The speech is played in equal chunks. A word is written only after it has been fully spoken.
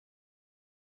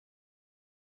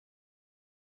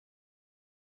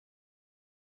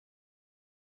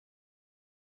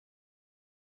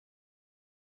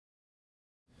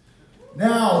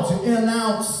Now, to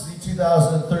announce the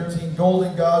 2013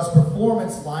 Golden Gods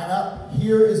performance lineup,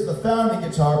 here is the founding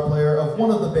guitar player of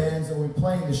one of the bands that will be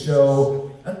playing the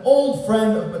show, an old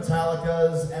friend of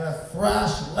Metallica's and a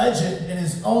thrash legend in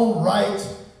his own right,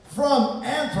 from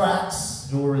Anthrax,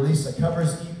 who will release a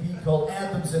covers EP called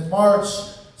Anthems in March,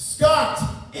 Scott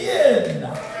Ian!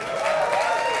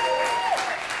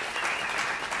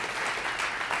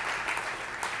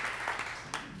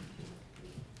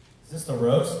 Is this the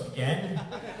roast again?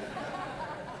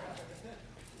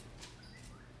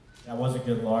 That was a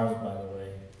good Lars, by the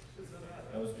way.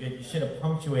 That was good. You should have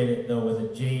punctuated it, though,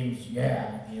 with a James,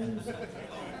 yeah, at the end.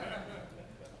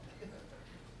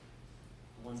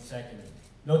 1 second.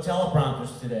 No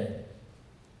teleprompters today.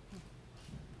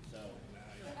 So,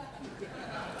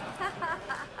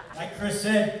 like Chris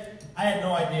said, I had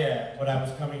no idea what I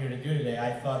was coming here to do today.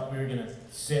 I thought we were going to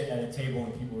sit at a table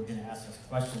and people were going to ask us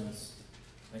questions.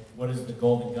 Like, what does the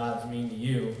Golden Gods mean to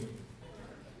you?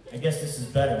 I guess this is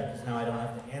better, because now I don't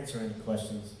have to answer any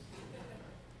questions.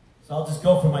 So I'll just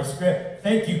go for my script.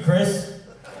 Thank you, Chris.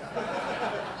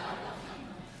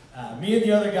 Me and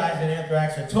the other guys in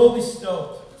Anthrax are totally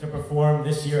stoked to perform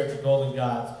this year at the Golden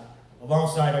Gods,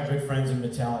 alongside our good friends in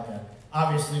Metallica.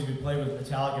 Obviously, we played with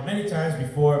Metallica many times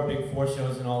before, Big 4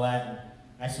 shows and all that, and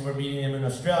actually we're meeting them in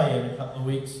Australia in a couple of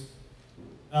weeks.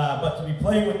 But to be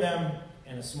playing with them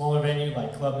in a smaller venue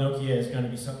like Club Nokia is going to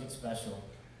be something special.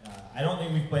 I don't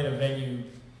think we've played a venue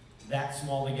that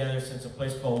small together since a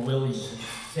place called Willie's in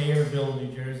Sayreville,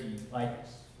 New Jersey, like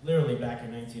literally back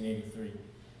in 1983.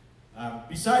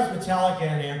 Besides Metallica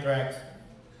and Anthrax,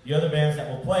 the other bands that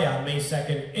will play on May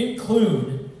 2nd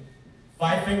include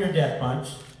Five Finger Death Punch,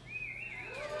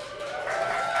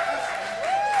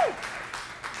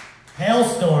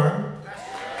 Halestorm,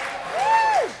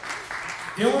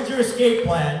 Dillinger Escape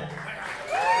Plan,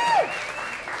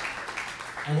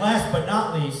 and last but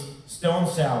not least, Stone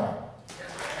Sour.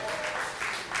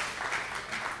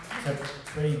 It's a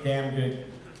pretty damn good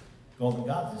Golden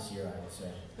Gods this year, I would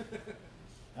say.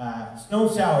 Stone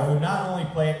Sour, who not only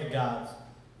play at the Gods,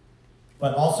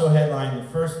 but also headlined the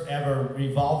first ever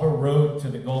Revolver Road to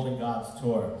the Golden Gods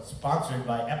tour, sponsored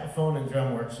by Epiphone and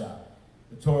Drum Workshop.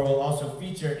 The tour will also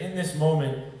feature In This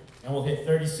Moment and will hit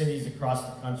 30 cities across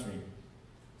the country.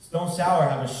 Stone Sour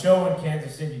have a show in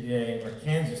Kansas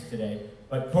today,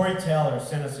 but Corey Taylor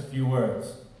sent us a few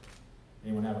words.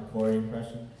 Anyone have a Corey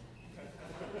impression?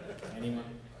 Anyone?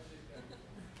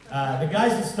 The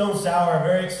guys in Stone Sour are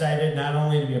very excited not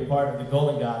only to be a part of the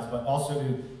Golden Gods, but also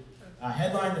to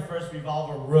headline the first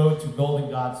Revolver Road to Golden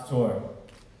Gods tour!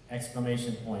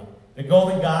 Exclamation point. The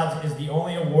Golden Gods is the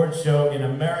only award show in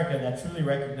America that truly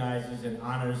recognizes and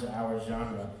honors our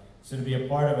genre. So to be a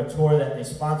part of a tour that they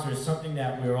sponsor is something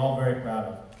that we are all very proud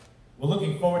of. We're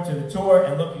looking forward to the tour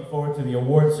and looking forward to the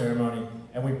award ceremony,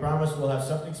 and we promise we'll have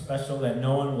something special that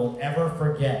no one will ever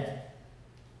forget.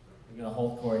 We're going to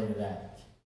hold Corey to that.